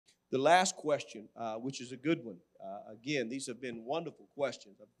The last question, which is a good one. Again, these have been wonderful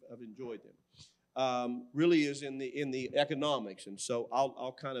questions. I've enjoyed them. Really is in the economics, and so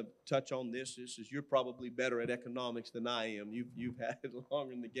I'll kind of touch on this. This is, you're probably better at economics than I am. You've had it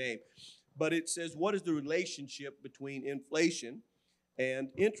longer in the game, but it says, what is the relationship between inflation and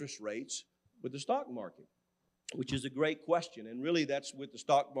interest rates with the stock market? Which is a great question, and really that's with the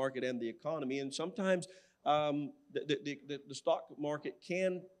stock market and the economy. And sometimes the stock market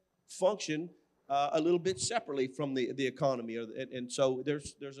can function a little bit separately from the economy, and so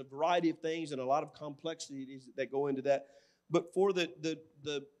there's a variety of things and a lot of complexities that go into that. But for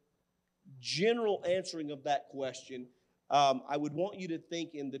the general answering of that question, I would want you to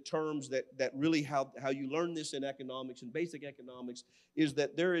think in the terms that really how you learn this in economics and basic economics is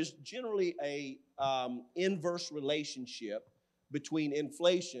that there is generally a inverse relationship between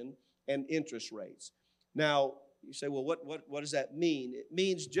inflation and interest rates. Now, you say, well, what does that mean? It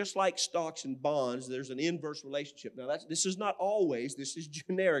means just like stocks and bonds, there's an inverse relationship. Now, this is not always. This is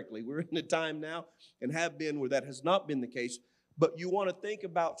generically. We're in a time now and have been where that has not been the case. But you want to think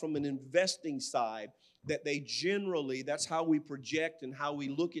about from an investing side that they generally, that's how we project and how we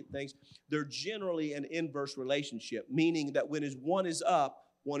look at things, they're generally an inverse relationship, meaning that when one is up,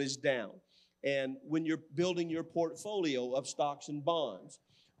 one is down. And when you're building your portfolio of stocks and bonds,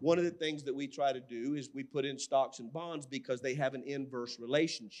 one of the things that we try to do is we put in stocks and bonds because they have an inverse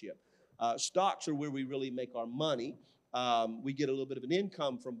relationship. Stocks are where we really make our money. We get a little bit of an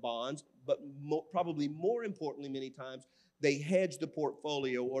income from bonds, but probably more importantly, many times, they hedge the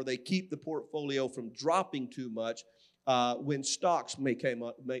portfolio or they keep the portfolio from dropping too much when stocks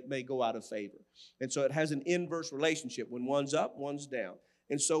may go out of favor. And so it has an inverse relationship. When one's up, one's down.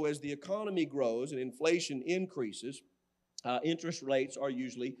 And so as the economy grows and inflation increases, interest rates are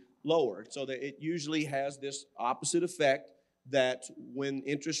usually lower. So that it usually has this opposite effect that when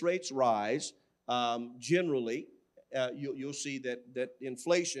interest rates rise, generally you'll see that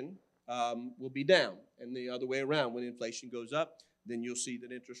inflation will be down. And the other way around, when inflation goes up, then you'll see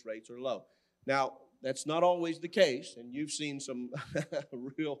that interest rates are low. Now, that's not always the case, and you've seen some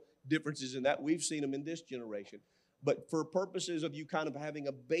real differences in that. We've seen them in this generation. But for purposes of you kind of having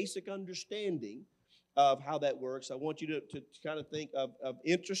a basic understanding of how that works, I want you to kind of think of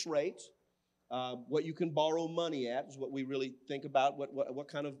interest rates. What you can borrow money at is what we really think about. What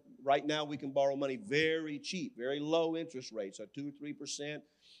kind of, right now we can borrow money very cheap, very low interest rates, so 2-3%.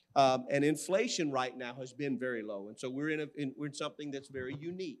 And inflation right now has been very low. And so we're in something that's very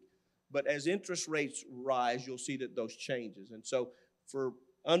unique. But as interest rates rise, you'll see that those changes. And so for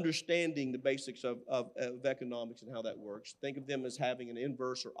understanding the basics of economics and how that works, think of them as having an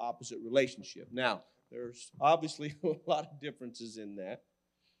inverse or opposite relationship. Now, there's obviously a lot of differences in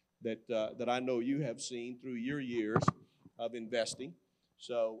that I know you have seen through your years of investing.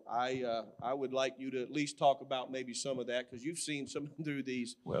 So I would like you to at least talk about maybe some of that, because you've seen some through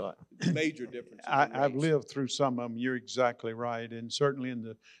these major differences. I've lived through some of them. You're exactly right. And certainly in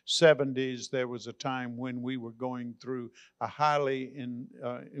the 70s, there was a time when we were going through a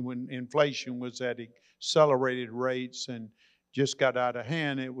when inflation was at accelerated rates and just got out of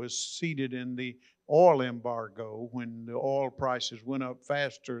hand. It was seated in the oil embargo when the oil prices went up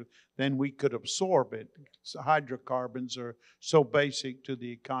faster than we could absorb it. Hydrocarbons are so basic to the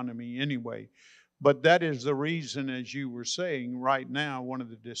economy anyway. But that is the reason, as you were saying, right now, one of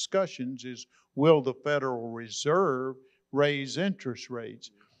the discussions is, will the Federal Reserve raise interest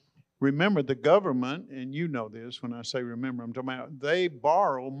rates? Remember, the government, and you know this when I say remember, I'm talking about, they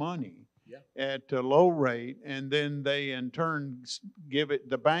borrow money at a low rate, and then they in turn give it,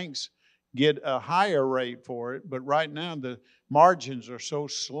 the banks get a higher rate for it. But right now the margins are so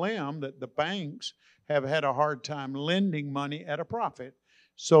slim that the banks have had a hard time lending money at a profit.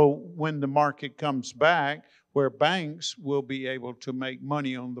 So when the market comes back, where banks will be able to make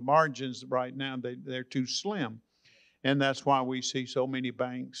money on the margins, right now they're too slim. And that's why we see so many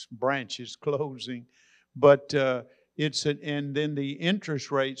branches closing. But and then the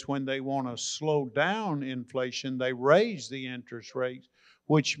interest rates, when they want to slow down inflation, they raise the interest rates,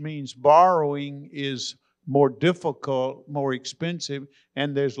 which means borrowing is more difficult, more expensive,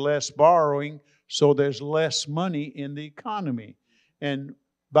 and there's less borrowing, so there's less money in the economy. And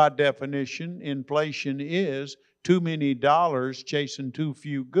by definition, inflation is too many dollars chasing too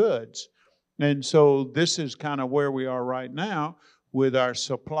few goods. And so this is kind of where we are right now, with our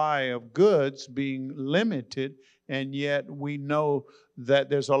supply of goods being limited, and yet we know that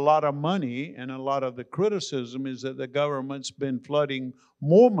there's a lot of money, and a lot of the criticism is that the government's been flooding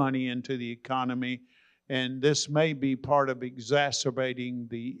more money into the economy, and this may be part of exacerbating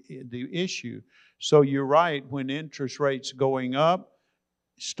the issue. So you're right, when interest rates going up,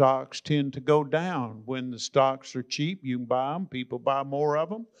 stocks tend to go down. When the stocks are cheap, you can buy them, people buy more of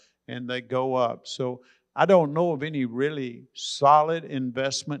them, and they go up. So I don't know of any really solid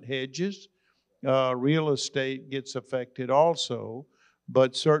investment hedges. Real estate gets affected also,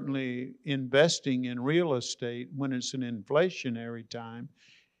 but certainly investing in real estate when it's an inflationary time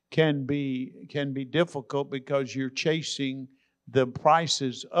can be difficult because you're chasing the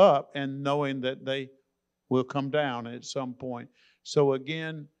prices up and knowing that they will come down at some point. So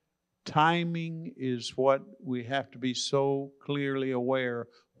again, timing is what we have to be so clearly aware.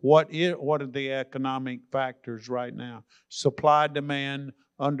 What are the economic factors right now? Supply demand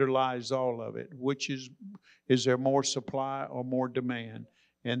underlies all of it. Which is there more supply or more demand?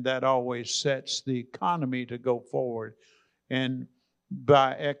 And that always sets the economy to go forward. And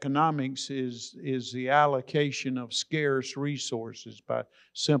by economics is the allocation of scarce resources by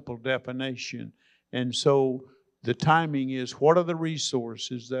simple definition. And so the timing is, what are the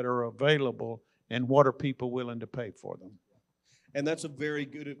resources that are available and what are people willing to pay for them? And that's a very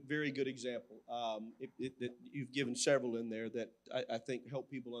good example. You've given several in there that I think help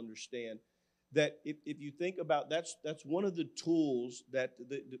people understand that if you think about, that's one of the tools that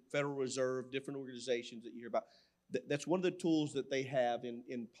the Federal Reserve, different organizations that you hear about, that's one of the tools that they have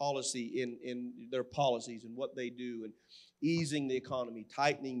in policy, in their policies and what they do, and easing the economy,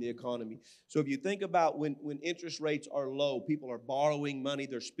 tightening the economy. So if you think about when interest rates are low, people are borrowing money,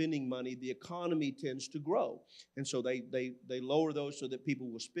 they're spending money, the economy tends to grow. And so they lower those so that people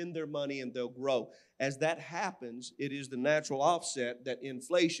will spend their money and they'll grow. As that happens, it is the natural offset that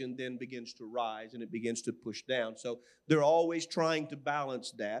inflation then begins to rise and it begins to push down. So they're always trying to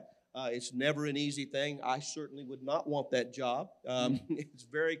balance that. It's never an easy thing. I certainly would not want that job. It's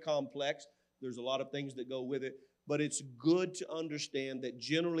very complex. There's a lot of things that go with it. But it's good to understand that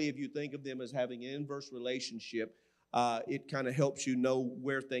generally, if you think of them as having an inverse relationship, it kind of helps you know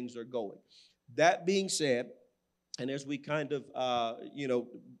where things are going. That being said, and as we kind of,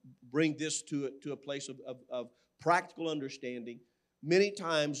 bring this to a place of practical understanding, many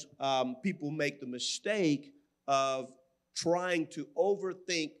times people make the mistake of trying to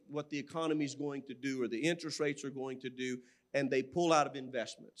overthink what the economy is going to do or the interest rates are going to do, and they pull out of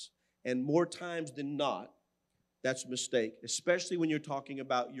investments. And more times than not, that's a mistake, especially when you're talking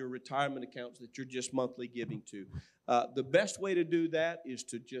about your retirement accounts that you're just monthly giving to. The best way to do that is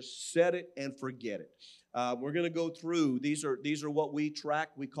to just set it and forget it. We're going to go through, these are what we track.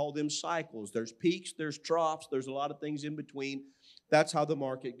 We call them cycles. There's peaks, there's troughs, there's a lot of things in between. That's how the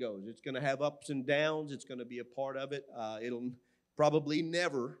market goes. It's going to have ups and downs. It's going to be a part of it. It'll probably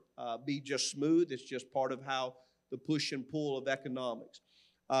never be just smooth. It's just part of how the push and pull of economics.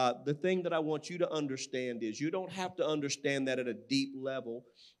 The thing that I want you to understand is you don't have to understand that at a deep level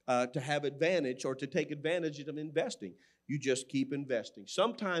to have advantage or to take advantage of investing. You just keep investing.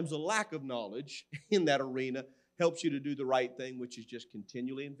 Sometimes a lack of knowledge in that arena helps you to do the right thing, which is just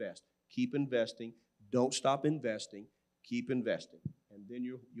continually invest. Keep investing. Don't stop investing. Keep investing. And then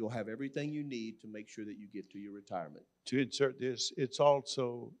you'll have everything you need to make sure that you get to your retirement. To insert this, it's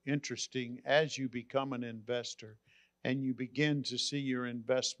also interesting as you become an investor and you begin to see your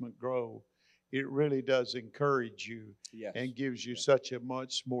investment grow, it really does encourage you. Yes. And gives you such a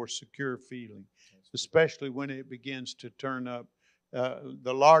much more secure feeling, especially when it begins to turn up.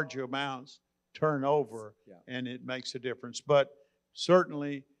 The larger amounts turn over, and it makes a difference. But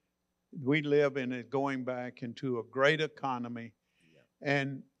certainly, we live in it going back into a great economy,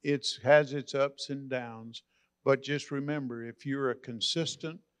 and it has its ups and downs. But just remember, if you're a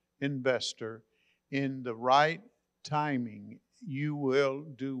consistent investor in the right timing, you will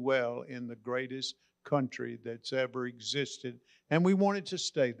do well in the greatest country that's ever existed. And we want it to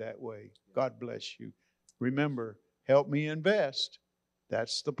stay that way. God bless you. Remember, help me invest.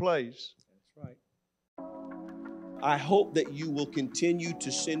 That's the place. That's right. I hope that you will continue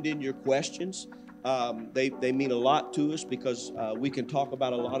to send in your questions. They mean a lot to us because we can talk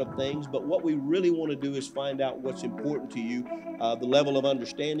about a lot of things, but what we really want to do is find out what's important to you, the level of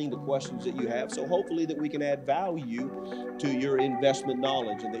understanding, the questions that you have. So hopefully that we can add value to your investment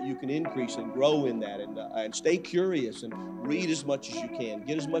knowledge and that you can increase and grow in that and stay curious and read as much as you can,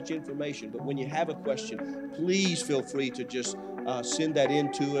 get as much information. But when you have a question, please feel free to just send that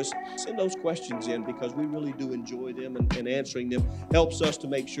in to us. Send those questions in because we really do enjoy them, and answering them helps us to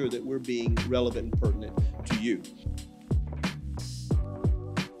make sure that we're being relevant and pertinent to you.